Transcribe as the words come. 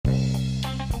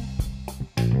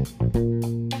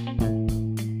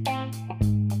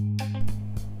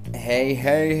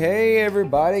Hey,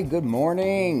 everybody. Good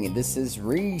morning. This is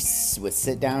Reese with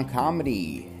Sit Down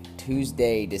Comedy.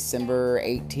 Tuesday, December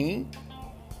 18th.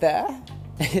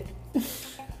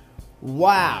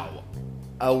 Wow.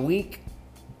 A week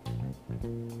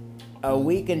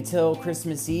until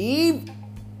Christmas Eve.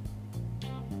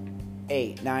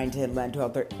 8, 9, 10, 11,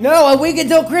 12, 13. No, a week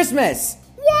until Christmas.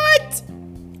 What?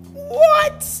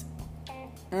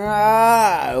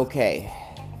 Okay.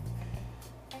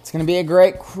 It's going to be a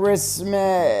great Christmas.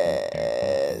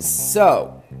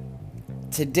 So,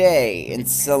 today in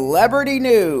celebrity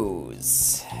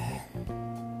news,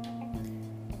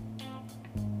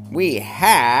 we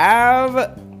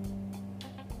have...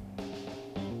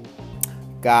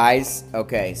 Guys,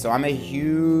 okay, so I'm a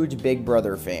huge Big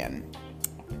Brother fan.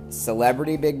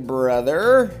 Celebrity Big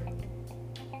Brother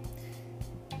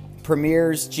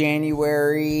premieres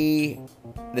January.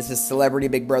 This is Celebrity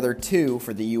Big Brother 2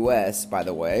 for the US, by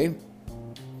the way.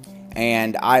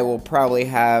 And I will probably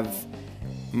have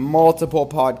multiple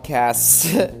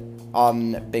podcasts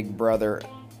on Big Brother.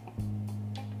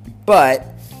 But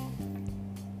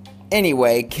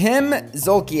anyway, Kim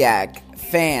Zolciak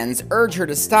fans urge her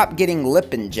to stop getting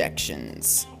lip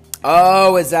injections.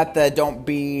 Oh, is that the don't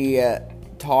be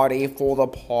tawdy for the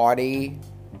party?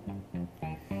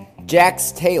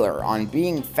 Jax Taylor on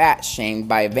being fat shamed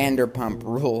by Vanderpump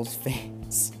Rules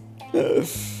fans.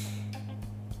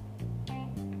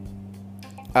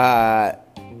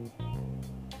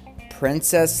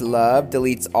 Princess Love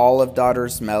deletes all of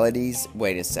Daughter's Melody's...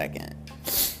 Wait a second.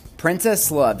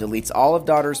 Princess Love deletes all of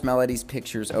Daughter's Melody's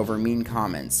pictures over mean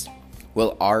comments.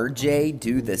 Will RJ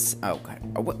do this? Oh,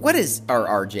 God. What is our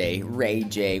RJ? Ray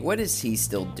J. What is he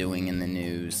still doing in the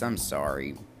news? I'm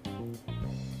sorry.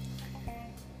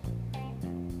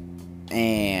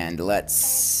 And let's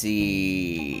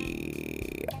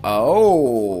see.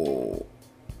 Oh.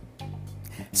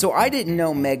 So I didn't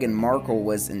know Meghan Markle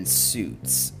was in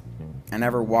Suits. I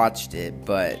never watched it,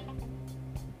 but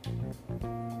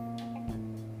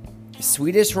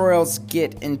Swedish royals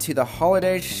get into the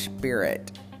holiday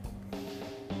spirit.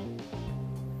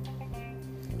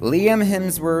 Liam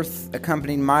Hemsworth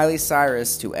accompanied Miley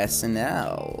Cyrus to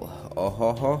SNL. Oh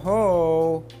ho ho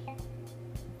ho.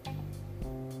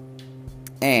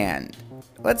 And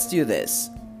let's do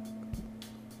this.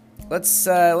 Let's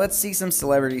see some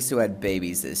celebrities who had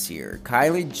babies this year.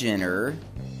 Kylie Jenner.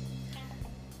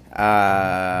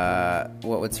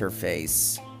 What's her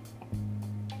face?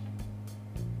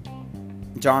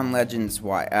 John Legend's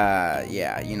wife.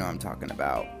 Yeah, you know what I'm talking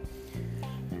about.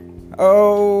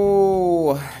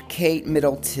 Oh, Kate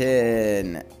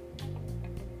Middleton.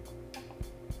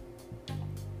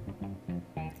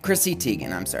 Chrissy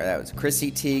Teigen, I'm sorry, that was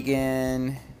Chrissy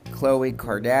Teigen, Khloe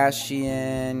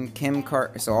Kardashian,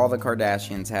 so all the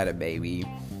Kardashians had a baby.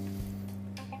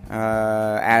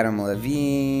 Adam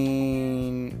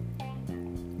Levine.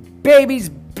 Babies.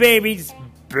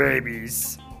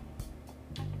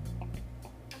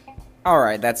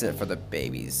 Alright, that's it for the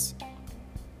babies.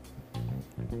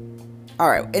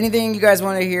 Alright, anything you guys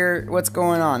want to hear? What's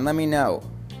going on? Let me know.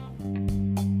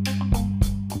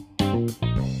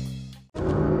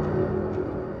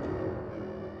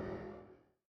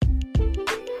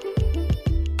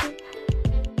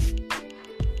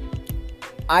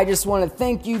 I just want to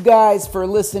thank you guys for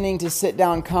listening to Sit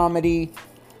Down Comedy.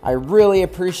 I really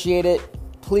appreciate it.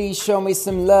 Please show me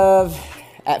some love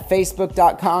at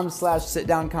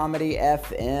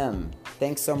facebook.com/sitdowncomedyfm.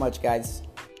 Thanks so much, guys.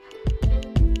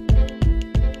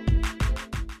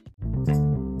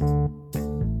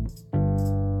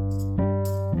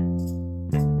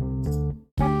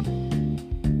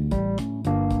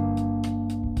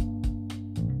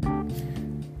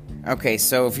 Okay,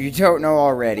 so if you don't know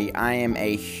already, I am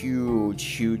a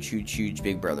huge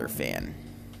Big Brother fan.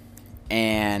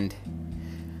 And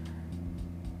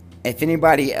if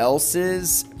anybody else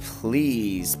is,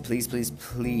 please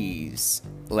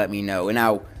let me know. And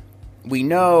now, we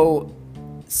know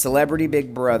Celebrity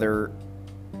Big Brother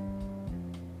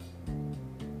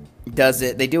does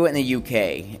it. They do it in the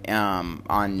UK,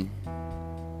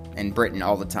 in Britain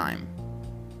all the time.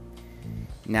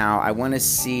 Now, I want to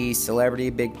see Celebrity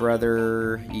Big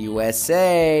Brother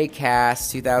USA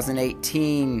cast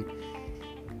 2018.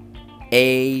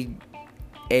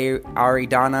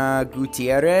 Aridana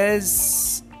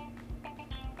Gutierrez.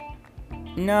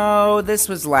 No, this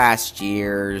was last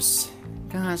year's.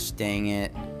 Gosh dang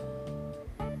it.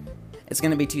 It's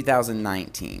going to be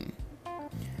 2019.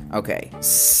 Okay,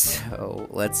 so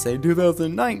let's say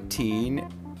 2019.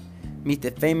 Meet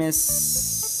the famous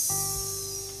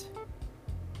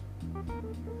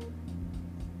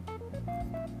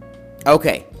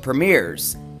Okay,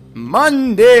 premieres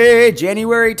Monday,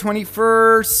 January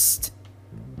 21st.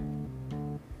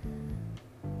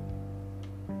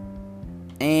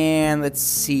 And let's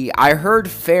see. I heard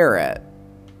Ferret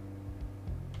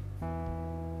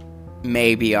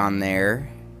maybe on there.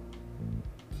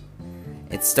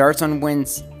 It starts on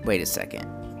Wednesday. Wait a second.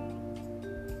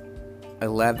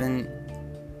 11.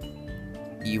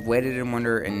 You've waited and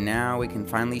wondered, and now we can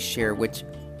finally share which.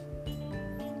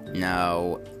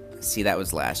 No. See, that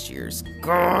was last year's.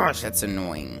 Gosh, that's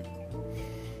annoying.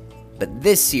 But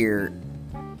this year,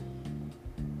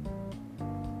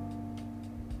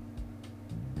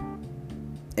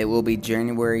 it will be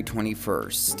January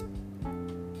 21st.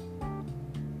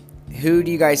 Who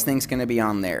do you guys think is going to be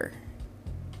on there?